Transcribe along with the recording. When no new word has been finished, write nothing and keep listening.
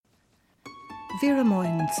Vera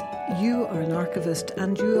Moynes, you are an archivist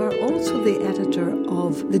and you are also the editor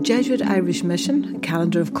of the Jesuit Irish Mission, a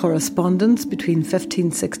calendar of correspondence between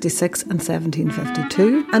 1566 and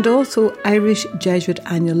 1752, and also Irish Jesuit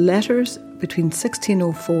Annual Letters between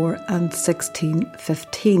 1604 and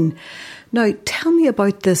 1615. Now, tell me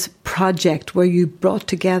about this project where you brought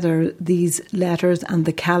together these letters and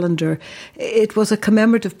the calendar. It was a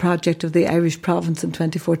commemorative project of the Irish province in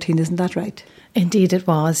 2014, isn't that right? Indeed it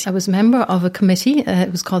was. I was a member of a committee. It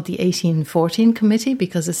was called the 1814 Committee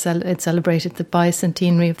because it celebrated the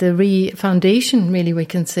bicentenary of the re-foundation, really we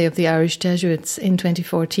can say, of the Irish Jesuits in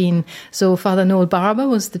 2014. So Father Noel Barba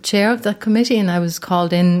was the chair of that committee, and I was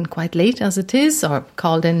called in quite late as it is, or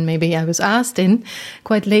called in, maybe I was asked in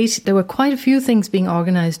quite late. There were quite a few things being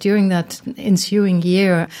organised during that ensuing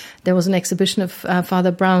year. There was an exhibition of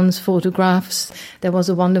Father Brown's photographs. There was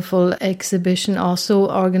a wonderful exhibition also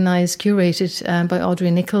organised, curated by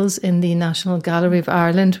Audrey Nichols in the National Gallery of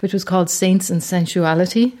Ireland, which was called Saints and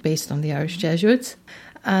Sensuality, based on the Irish Jesuits.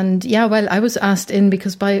 And I was asked in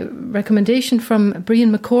because by recommendation from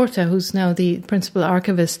Brian McCorta, who's now the principal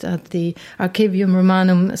archivist at the Archivium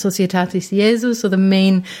Romanum Societatis Jesu, so the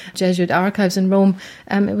main Jesuit archives in Rome,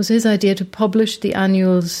 it was his idea to publish the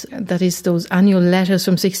annuals, that is those annual letters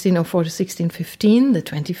from 1604 to 1615, the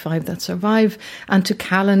 25 that survive, and to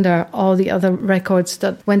calendar all the other records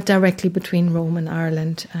that went directly between Rome and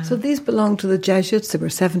Ireland. So these belong to the Jesuits. They were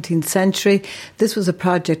 17th century. This was a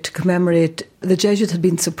project to commemorate. The Jesuits had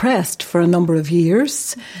been suppressed for a number of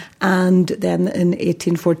years, and then in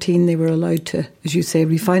 1814 they were allowed to, as you say,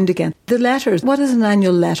 refound again. The letters, what is an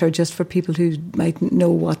annual letter, just for people who might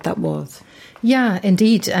know what that was? Yeah,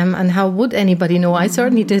 indeed. And how would anybody know? I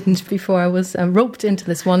certainly didn't before I was roped into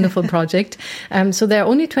this wonderful project. So there are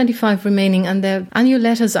only 25 remaining, and the annual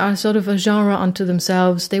letters are sort of a genre unto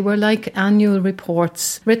themselves. They were like annual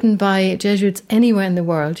reports written by Jesuits anywhere in the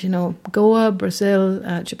world, Goa,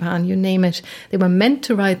 Brazil, Japan, you name it. They were meant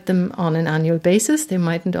to write them on an annual basis. They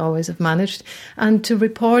mightn't always have managed. And to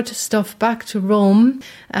report stuff back to Rome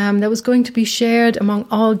that was going to be shared among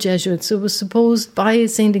all Jesuits. So it was supposed by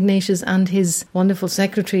St. Ignatius and his wonderful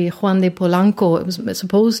secretary, Juan de Polanco, it was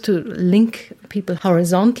supposed to link people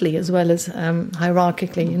horizontally as well as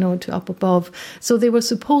hierarchically, to up above. So they were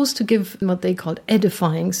supposed to give what they called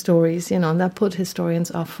edifying stories, and that put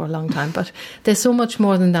historians off for a long time. But there's so much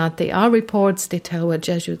more than that. They are reports. They tell where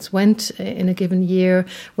Jesuits went in a given year,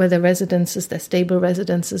 where their residences, their stable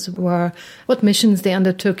residences were, what missions they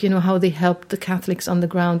undertook, how they helped the Catholics on the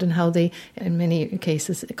ground, and how they, in many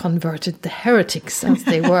cases, converted the heretics as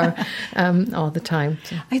they were all the time.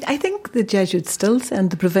 So. I think the Jesuits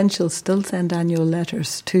the provincials still send annual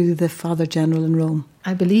letters to the Father General in Rome.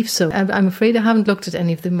 I believe so. I'm afraid I haven't looked at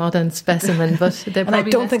any of the modern specimen, but they're and I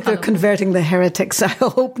don't think they're converting the heretics. I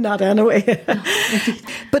hope not, anyway.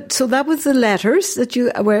 But so that was the letters that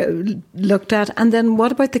you were looked at, and then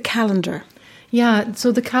what about the calendar? Yeah,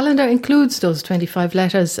 so the calendar includes those 25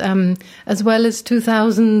 letters, as well as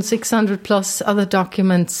 2,600 plus other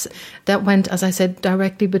documents that went, as I said,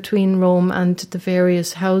 directly between Rome and the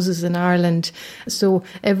various houses in Ireland. So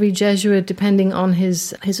every Jesuit, depending on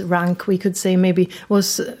his rank, we could say maybe,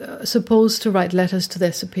 was supposed to write letters to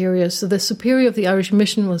their superiors. So the superior of the Irish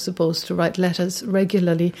Mission was supposed to write letters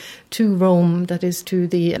regularly to Rome, that is to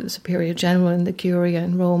the Superior General and the Curia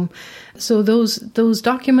in Rome. So those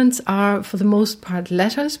documents are, for the most part,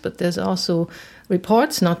 letters, but there's also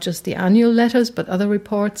reports, not just the annual letters, but other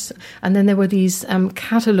reports. And then there were these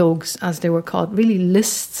catalogues, as they were called, really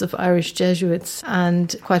lists of Irish Jesuits.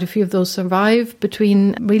 And quite a few of those survive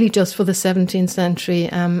between really just for the 17th century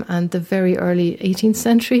and the very early 18th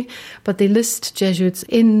century. But they list Jesuits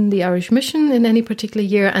in the Irish Mission in any particular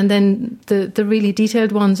year. And then the really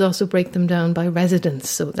detailed ones also break them down by residence.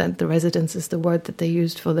 So that the residence is the word that they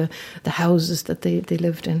used for the houses that they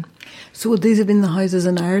lived in. So would these have been the houses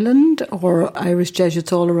in Ireland or Irish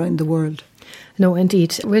Jesuits all around the world? No,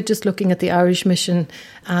 indeed. We're just looking at the Irish Mission.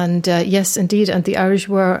 And yes, indeed. And the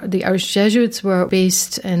Irish Jesuits were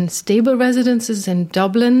based in stable residences in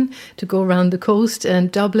Dublin to go around the coast, in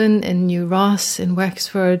Dublin, in New Ross, in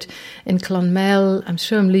Wexford, in Clonmel. I'm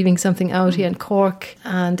sure I'm leaving something out here, in Cork,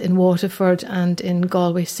 and in Waterford, and in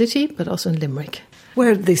Galway City, but also in Limerick.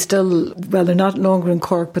 Where they still, well, they're not longer in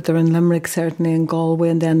Cork, but they're in Limerick, certainly in Galway,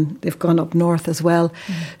 and then they've gone up north as well.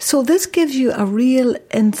 Mm. So this gives you a real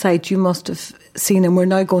insight, you must have seen, and we're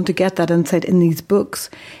now going to get that insight in these books,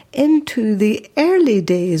 into the early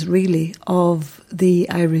days, really, of the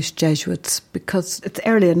Irish Jesuits, because it's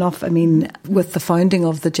early enough, with the founding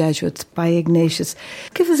of the Jesuits by Ignatius.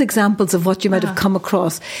 Give us examples of what you might have come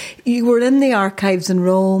across. You were in the archives in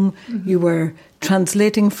Rome, you were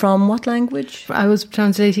translating from what language? I was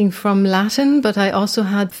translating from Latin, but I also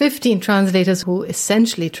had 15 translators who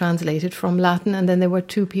essentially translated from Latin, and then there were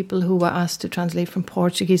 2 people who were asked to translate from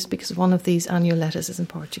Portuguese because one of these annual letters is in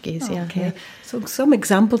Portuguese. Okay. So some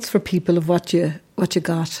examples for people of what you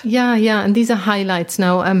got. Yeah, and these are highlights.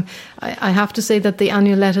 Now, I have to say that the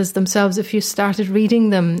annual letters themselves, if you started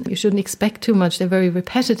reading them, you shouldn't expect too much. They're very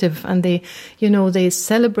repetitive, and they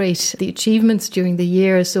celebrate the achievements during the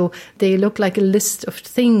year. So they look like a list of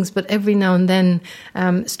things, but every now and then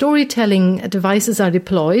storytelling devices are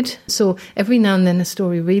deployed. So every now and then a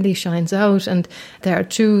story really shines out, and there are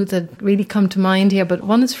 2 that really come to mind here. But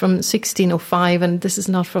one is from 1605, and this is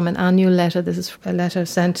not from an annual letter. This is a letter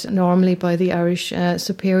sent normally by the Irish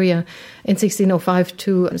Superior in 1605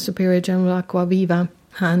 to Superior General Aquaviva.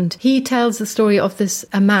 And he tells the story of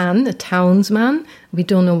a townsman. We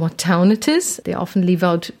don't know what town it is. They often leave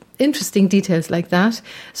out interesting details like that.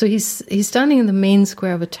 So he's standing in the main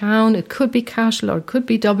square of a town. It could be Cashel or it could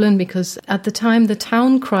be Dublin, because at the time the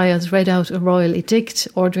town criers read out a royal edict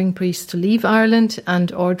ordering priests to leave Ireland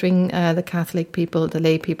and ordering the Catholic people, the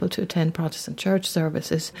lay people, to attend Protestant church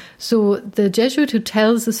services. So the Jesuit who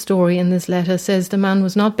tells the story in this letter says the man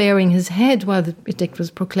was not baring his head while the edict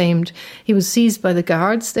was proclaimed. He was seized by the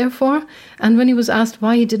guards, therefore, and when he was asked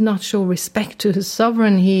why he did not show respect to his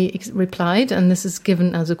sovereign, he replied, and this is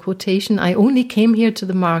given as a quotation, "I only came here to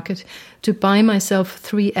the market to buy myself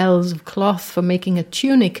 3 ells of cloth for making a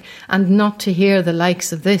tunic, and not to hear the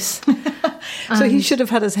likes of this." So he should have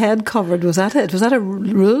had his head covered. Was that it? Was that a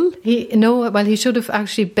rule? He should have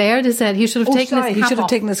actually bared his head. He should have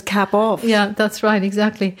taken his cap off. Yeah, that's right,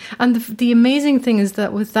 exactly. And the amazing thing is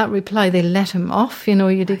that with that reply, they let him off.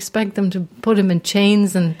 You'd expect them to put him in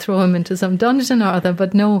chains and throw him into some dungeon or other,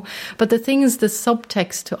 but no. But the thing is, the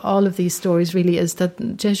subtext to all of these stories really is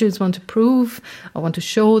that Jesuits want to prove or want to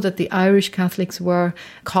show that the Irish Catholics were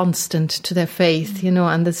constant to their faith,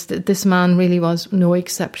 and this man really was no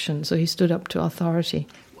exception. So he stood up to authority.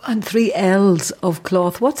 And 3 ells of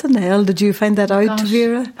cloth. What's an ell? Did you find that out,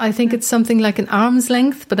 Vera? I think it's something like an arm's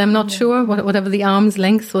length, but I'm not sure whatever the arm's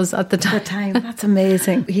length was at the time. That's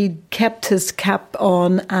amazing. He kept his cap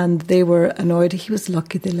on and they were annoyed. He was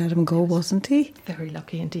lucky they let him go, wasn't he? Very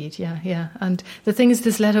lucky indeed, yeah. And the thing is,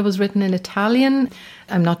 this letter was written in Italian.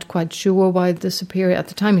 I'm not quite sure why the superior at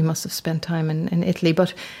the time, he must have spent time in Italy,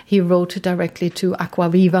 but he wrote directly to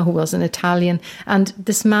Aquaviva, who was an Italian. And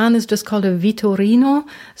this man is just called a Vittorino.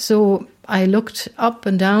 So I looked up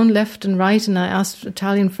and down, left and right, and I asked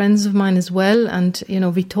Italian friends of mine as well. And,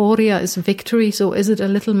 Vittoria is victory. So is it a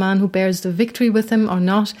little man who bears the victory with him or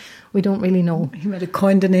not? We don't really know. He might have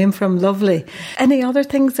coined a name from lovely. Any other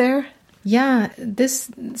things there? Yeah, this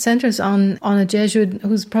centres on a Jesuit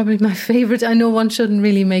who's probably my favourite. I know one shouldn't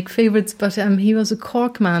really make favourites, but he was a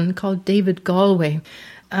Cork man called David Galway.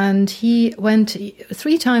 And he went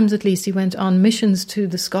 3 times at least, he went on missions to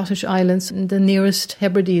the Scottish Islands, the nearest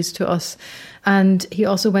Hebrides to us. And he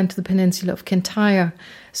also went to the peninsula of Kintyre.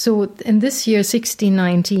 So in this year,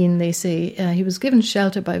 1619, they say, he was given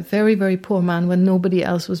shelter by a very, very poor man when nobody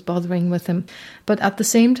else was bothering with him. But at the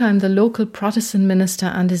same time, the local Protestant minister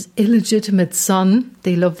and his illegitimate son,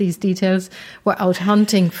 they love these details, were out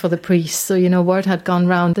hunting for the priest. So, word had gone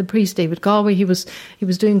round. The priest, David Galway, he was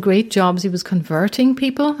doing great jobs. He was converting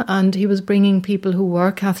people, and he was bringing people who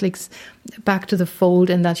were Catholics back to the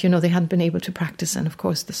fold, in that, they hadn't been able to practice. And of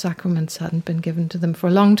course, the sacraments hadn't been given to them for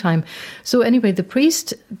a long time. So anyway, the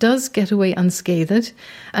priest does get away unscathed.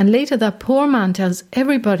 And later, that poor man tells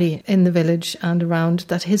everybody in the village and around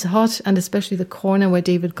that his hut, and especially the corner where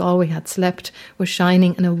David Galway had slept, was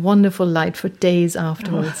shining in a wonderful light for days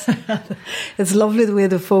afterwards. It's lovely the way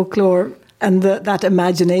the folklore and that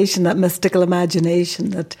imagination, that mystical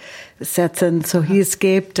imagination that sets in. So he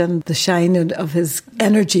escaped and the shine of his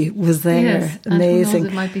energy was there. Yes, amazing. And who knows,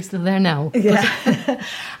 it might be still there now. Yeah.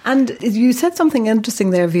 And you said something interesting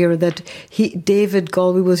there, Vera, that David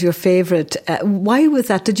Galway was your favourite. Why was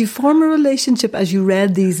that? Did you form a relationship as you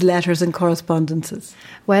read these letters and correspondences?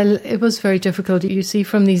 Well, it was very difficult. You see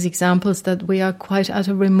from these examples that we are quite at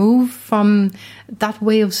a remove from that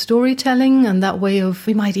way of storytelling and that way of,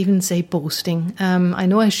 we might even say, boasting. I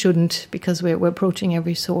know I shouldn't, because we're approaching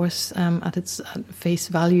every source at its face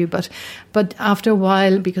value, but after a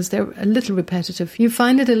while, because they're a little repetitive, you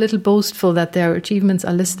find it a little boastful that their achievements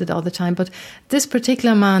are listed all the time. But this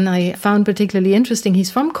particular man I found particularly interesting. He's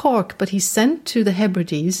from Cork, but he's sent to the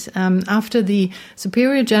Hebrides after the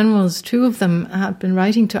superior generals, 2 of them, had been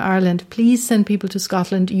writing to Ireland, please send people to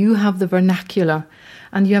Scotland, you have the vernacular.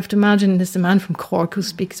 And you have to imagine this is a man from Cork who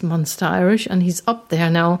speaks Munster Irish, and he's up there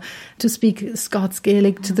now to speak Scots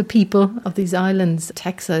Gaelic to the people of these islands.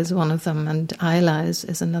 Texa is one of them, and Islay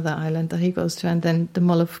is another island that he goes to, and then the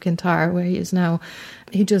Mull of Kintyre, where he is now.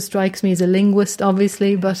 He just strikes me as a linguist,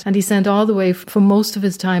 obviously, and he sent all the way, for most of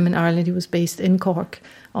his time in Ireland, he was based in Cork,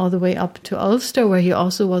 all the way up to Ulster, where he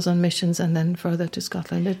also was on missions, and then further to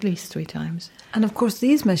Scotland at least 3 times. And of course,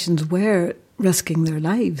 these missions were risking their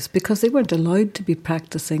lives because they weren't allowed to be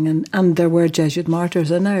practicing, and there were Jesuit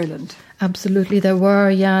martyrs in Ireland. Absolutely, there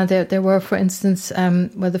were, yeah. There were, for instance,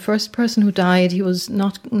 the first person who died, he was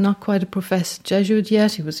not quite a professed Jesuit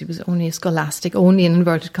yet. He was only a scholastic, only in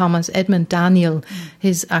inverted commas, Edmund Daniel.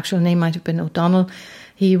 His actual name might have been O'Donnell.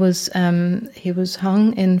 He was hung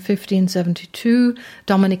in 1572.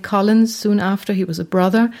 Dominic Collins, soon after, he was a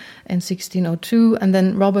brother in 1602. And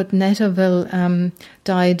then Robert Netterville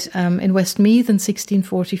died in Westmeath in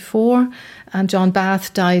 1644. And John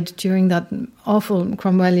Bath died during that awful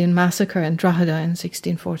Cromwellian massacre in Drogheda in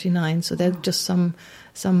 1649. So they're just some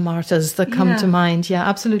martyrs that come to mind. Yeah,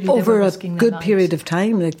 absolutely. Over a good period of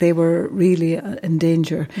time, like they were really in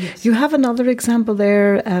danger. Yes. You have another example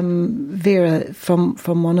there, Vera, from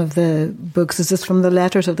one of the books. Is this from the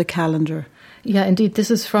letters of the calendar? Yeah, indeed.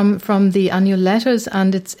 This is from the annual letters,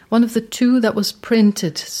 and it's one of the 2 that was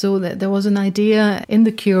printed. So that there was an idea in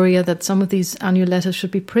the Curia that some of these annual letters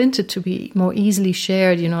should be printed to be more easily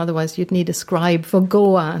shared. Otherwise you'd need a scribe for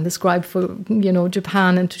Goa and a scribe for,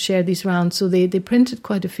 Japan, and to share these around. So they printed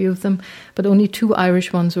quite a few of them, but only 2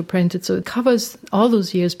 Irish ones were printed. So it covers all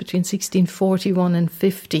those years between 1641 and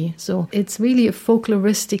 50. So it's really a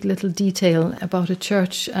folkloristic little detail about a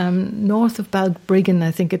church north of Balbriggan,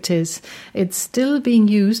 I think it is. It's still being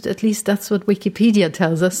used, at least that's what Wikipedia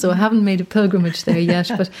tells us, so I haven't made a pilgrimage there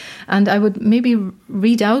yet. And I would maybe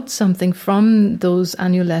read out something from those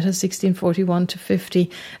annual letters, 1641 to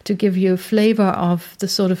 50, to give you a flavour of the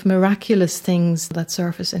sort of miraculous things that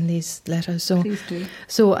surface in these letters. So, please do.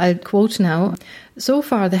 So I'll quote now. So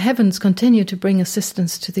far, the heavens continue to bring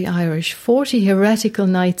assistance to the Irish. 40 heretical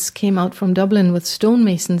knights came out from Dublin with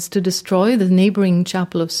stonemasons to destroy the neighbouring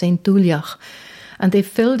chapel of St. Dúlach. And they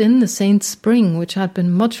filled in the Saint's Spring, which had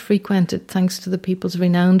been much frequented thanks to the people's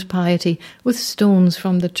renowned piety, with stones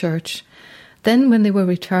from the church. Then, when they were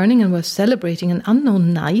returning and were celebrating, an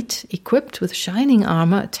unknown knight, equipped with shining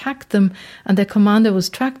armour, attacked them, and their commander was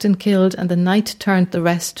tracked and killed, and the knight turned the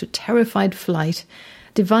rest to terrified flight.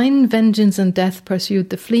 Divine vengeance and death pursued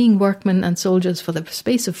the fleeing workmen and soldiers for the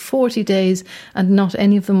space of 40 days, and not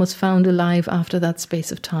any of them was found alive after that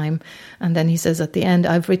space of time. And then he says at the end,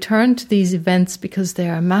 I've returned to these events because they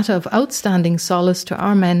are a matter of outstanding solace to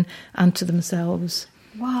our men and to themselves.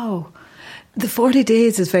 Wow. The 40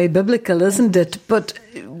 days is very biblical, isn't it? But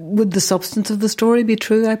would the substance of the story be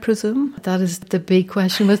true, I presume? That is the big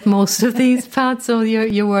question with most of these, Pat. So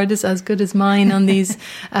your word is as good as mine on these.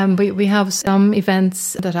 We have some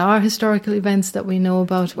events that are historical events that we know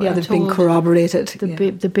about. Yeah, they've been corroborated.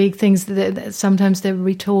 The big things, sometimes they're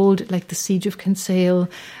retold, like the Siege of Kinsale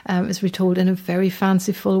is retold in a very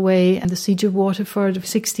fanciful way. And the Siege of Waterford of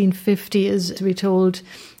 1650 is retold.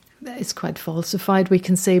 It's quite falsified, we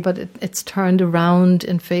can say, but it's turned around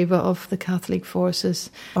in favour of the Catholic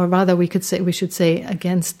forces, or rather we should say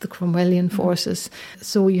against the Cromwellian forces.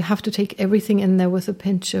 So you have to take everything in there with a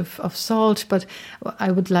pinch of salt. But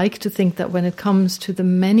I would like to think that when it comes to the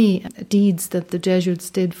many deeds that the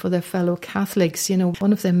Jesuits did for their fellow Catholics,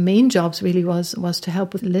 one of their main jobs really was to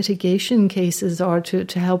help with litigation cases, or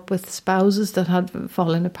to help with spouses that had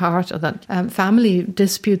fallen apart, or that family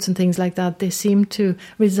disputes and things like that. They seemed to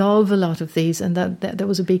resolve a lot of these, and that there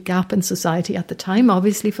was a big gap in society at the time,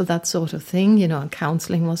 obviously, for that sort of thing, and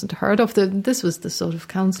counselling wasn't heard of. This was the sort of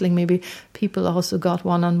counselling maybe people also got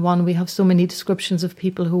one-on-one. We have so many descriptions of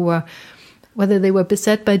people who were, whether they were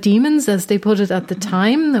beset by demons, as they put it at the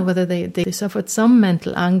time, or whether they suffered some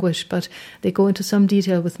mental anguish, but they go into some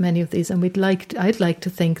detail with many of these, and I'd like to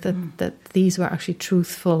think that these were actually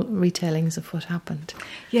truthful retellings of what happened.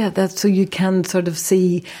 Yeah, that's so you can sort of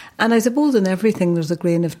see, and I suppose in everything there's a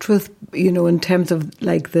grain of truth, in terms of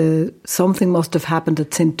like something must have happened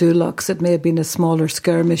at St. Dúlach's. It may have been a smaller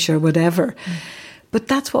skirmish or whatever. But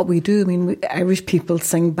that's what we do. I mean, Irish people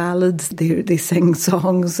sing ballads, they sing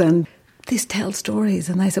songs, and they tell stories,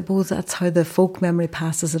 and I suppose that's how the folk memory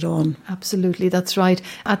passes it on. Absolutely, that's right.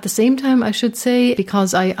 At the same time, I should say,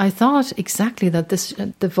 because I thought exactly that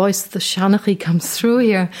the voice, the Shanachie, comes through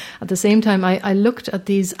here. At the same time, I looked at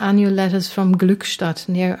these annual letters from Glückstadt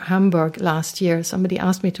near Hamburg last year. Somebody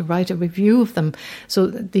asked me to write a review of them. So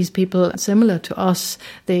these people, similar to us,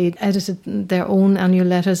 they edited their own annual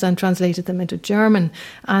letters and translated them into German.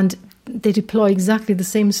 And they deploy exactly the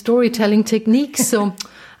same storytelling techniques. So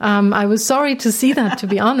I was sorry to see that, to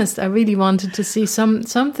be honest. I really wanted to see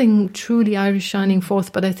something truly Irish shining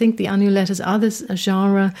forth, but I think the annual letters are this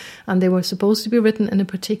genre, and they were supposed to be written in a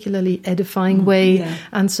particularly edifying way. Yeah.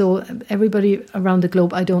 And so everybody around the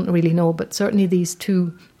globe, I don't really know, but certainly these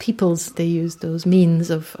two peoples, they used those means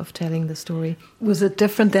of telling the story. Was it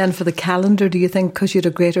different then for the calendar, do you think, because you had a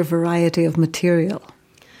greater variety of material?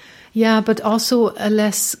 Yeah, but also a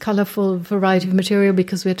less colourful variety of material,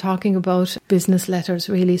 because we're talking about business letters,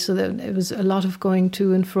 really. So it was a lot of going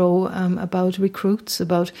to and fro about recruits,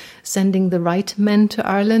 about sending the right men to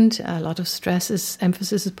Ireland. A lot of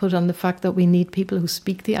emphasis is put on the fact that we need people who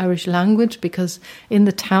speak the Irish language, because in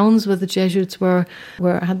the towns where the Jesuits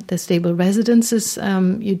had their stable residences,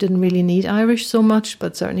 you didn't really need Irish so much.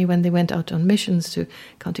 But certainly when they went out on missions to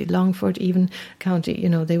County Longford, even County,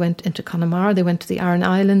 they went into Connemara, they went to the Aran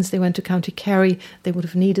Islands, they went to County Kerry, they would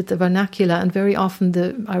have needed the vernacular. And very often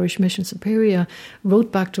the Irish Mission Superior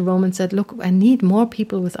wrote back to Rome and said, look, I need more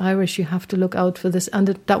people with Irish, you have to look out for this. And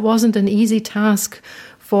that wasn't an easy task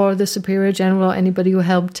for the Superior General or anybody who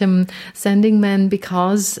helped him sending men,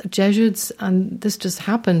 because Jesuits, and this just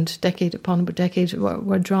happened decade upon decade,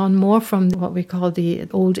 were drawn more from what we call the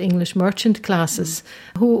Old English merchant classes,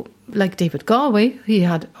 who, like David Galway, he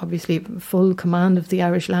had obviously full command of the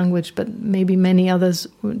Irish language, but maybe many others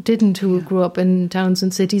didn't, who grew up in towns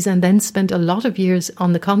and cities and then spent a lot of years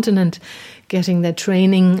on the continent getting their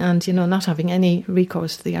training and, not having any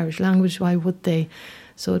recourse to the Irish language. Why would they?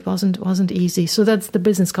 So it wasn't easy. So that's the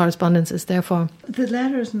business correspondences, therefore. The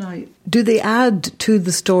letters now, do they add to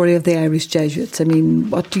the story of the Irish Jesuits? I mean,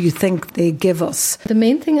 what do you think they give us? The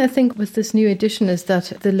main thing, I think, with this new edition is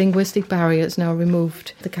that the linguistic barrier is now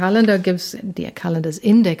removed. The calendar gives the calendar's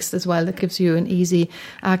index as well. That gives you an easy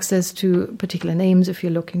access to particular names if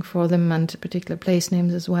you're looking for them, and particular place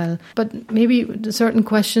names as well. But maybe certain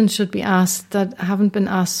questions should be asked that haven't been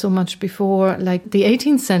asked so much before. Like the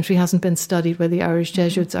 18th century hasn't been studied where the Irish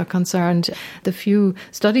Jesuits are concerned. The few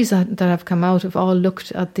studies that have come out have all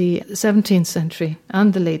looked at the 17th century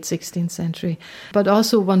and the late 16th century. But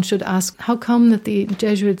also one should ask, how come that the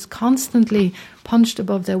Jesuits constantly punched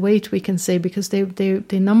above their weight, we can say, because they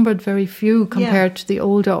numbered very few compared to the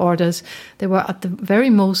older orders. They were at the very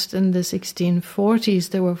most in the 1640s,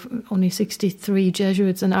 there were only 63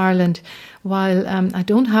 Jesuits in Ireland, while I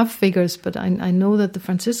don't have figures, but I know that the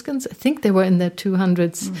Franciscans, I think they were in their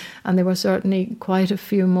 200s, and there were certainly quite a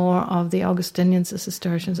few more of the Augustinians, the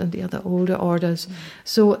Cistercians, and the other older orders.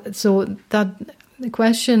 So that the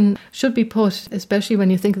question should be put, especially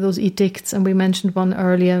when you think of those edicts, and we mentioned one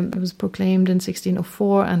earlier. It was proclaimed in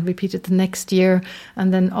 1604 and repeated the next year,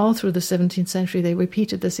 and then all through the 17th century they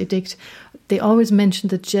repeated this edict. They always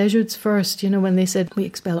mentioned the Jesuits first. When they said we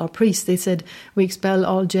expel our priests, they said we expel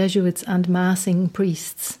all Jesuits and massing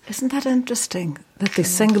priests. Isn't that interesting that they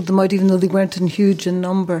singled them out even though they weren't in huge in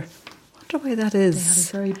number? I wonder why that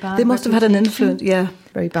is. They had a very bad They must have had an influence,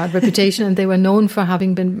 very bad reputation, and they were known for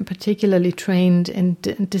having been particularly trained in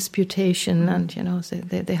disputation, and so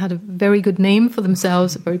they had a very good name for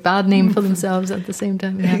themselves, a very bad name for themselves at the same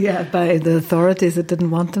time. Yeah, by the authorities that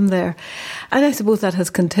didn't want them there. And I suppose that has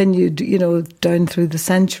continued, down through the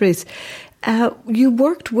centuries. You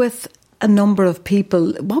worked with a number of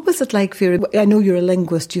people. What was it like for you? I know you're a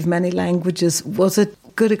linguist, you've many languages. Was it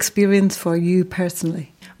a good experience for you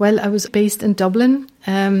personally? Well, I was based in Dublin,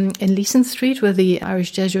 in Leeson Street, where the Irish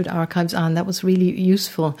Jesuit archives are, and that was really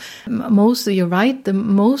useful. You're right,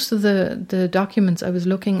 most of the documents I was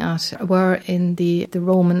looking at were in the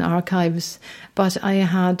Roman archives, but I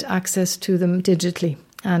had access to them digitally.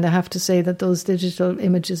 And I have to say that those digital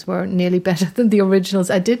images were nearly better than the originals.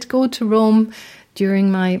 I did go to Rome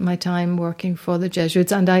during my time working for the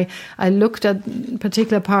Jesuits, and I looked at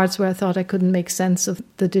particular parts where I thought I couldn't make sense of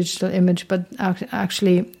the digital image, but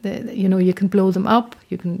actually, you can blow them up,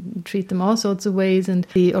 you can treat them all sorts of ways, and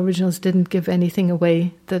the originals didn't give anything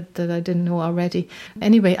away that I didn't know already.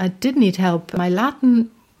 Anyway, I did need help. My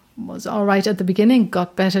Latin was all right at the beginning,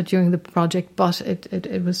 got better during the project, but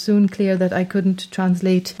it was soon clear that I couldn't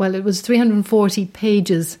translate. Well, it was 340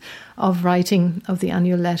 pages of writing of the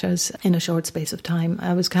annual letters in a short space of time.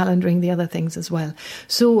 I was calendaring the other things as well.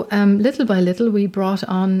 So little by little, we brought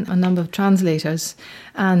on a number of translators.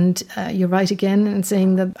 And you're right again in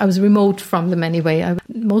saying that I was remote from them anyway.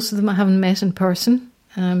 Most of them I haven't met in person.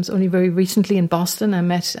 It was only very recently in Boston I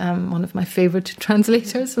met one of my favourite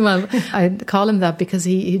translators. Well, I call him that because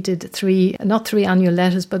he did not three annual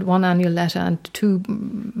letters, but one annual letter and two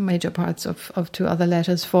major parts of two other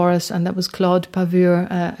letters for us. And that was Claude Pavure,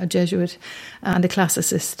 a Jesuit, and a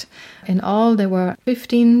classicist. In all, there were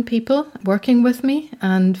 15 people working with me,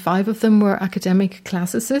 and 5 of them were academic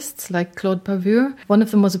classicists, like Claude Pavure. One of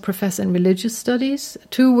them was a professor in religious studies.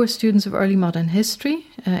 2 were students of early modern history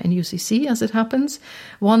in UCC, as it happens.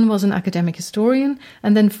 1 was an academic historian,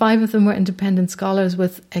 and then 5 of them were independent scholars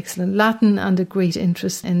with excellent Latin and a great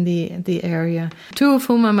interest in the area. 2 of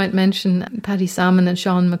whom I might mention, Paddy Salmon and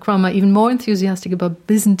Sean McCrum, even more enthusiastic about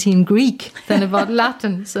Byzantine Greek than about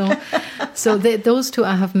Latin. So those 2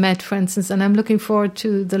 I have met, for instance, and I'm looking forward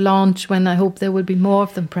to the launch when I hope there will be more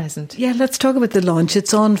of them present. Yeah, let's talk about the launch.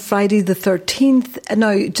 It's on Friday the 13th.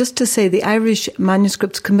 Now, just to say, the Irish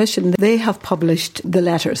Manuscripts Commission, they have published the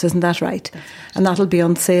letters, isn't that right? That's right. And that'll be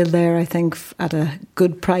on sale there, I think, at a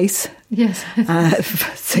good price. Yes.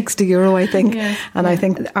 €60, I think. Yes, and yeah. I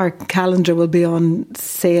think our calendar will be on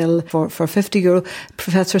sale for €50.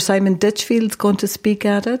 Professor Simon Ditchfield's going to speak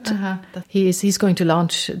at it. He's going to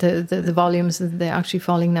launch the volumes. They're actually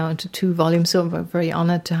falling now into 2 volumes, so we're very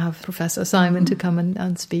honoured to have Professor Simon to come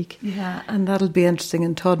and speak. Yeah, and that'll be interesting.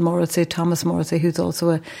 And Thomas Morrissey, who's also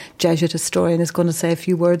a Jesuit historian, is going to say a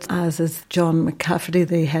few words, as is John McCafferty,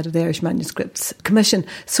 the head of the Irish Manuscripts Commission.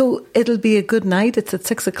 So it'll be a good night. It's at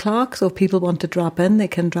 6:00. So if people want to drop in, they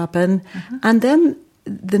can drop in. And then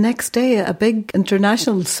the next day, a big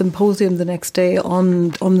international symposium the next day on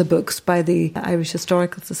the books by the Irish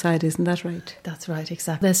Historical Society, isn't that right? That's right,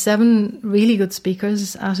 exactly. There's 7 really good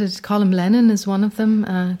speakers at it. Colm Lennon is one of them.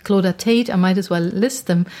 Clodagh Tate, I might as well list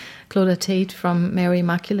them. Clodagh Tate from Mary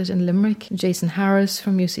Immaculate in Limerick. Jason Harris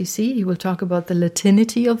from UCC. He will talk about the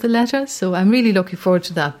Latinity of the letters. So I'm really looking forward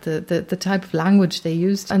to that, the type of language they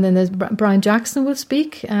used. And then there's Brian Jackson will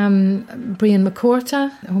speak. Brian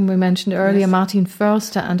McCourta, whom we mentioned earlier, yes. Martin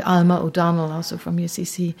Förster and Alma O'Donnell, also from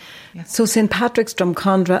UCC. Yes. So St. Patrick's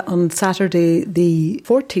Drumcondra on Saturday the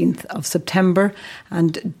 14th of September,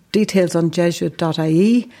 and details on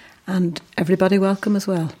jesuit.ie, and everybody welcome as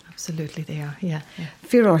well. Absolutely, they are, yeah.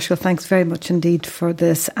 Vera Moynes, thanks very much indeed for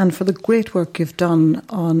this and for the great work you've done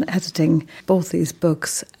on editing both these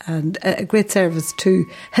books, and a great service to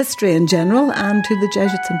history in general and to the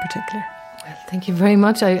Jesuits in particular. Well, thank you very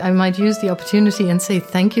much. I might use the opportunity and say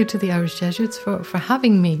thank you to the Irish Jesuits for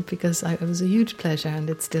having me, because it was a huge pleasure,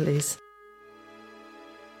 and it still is.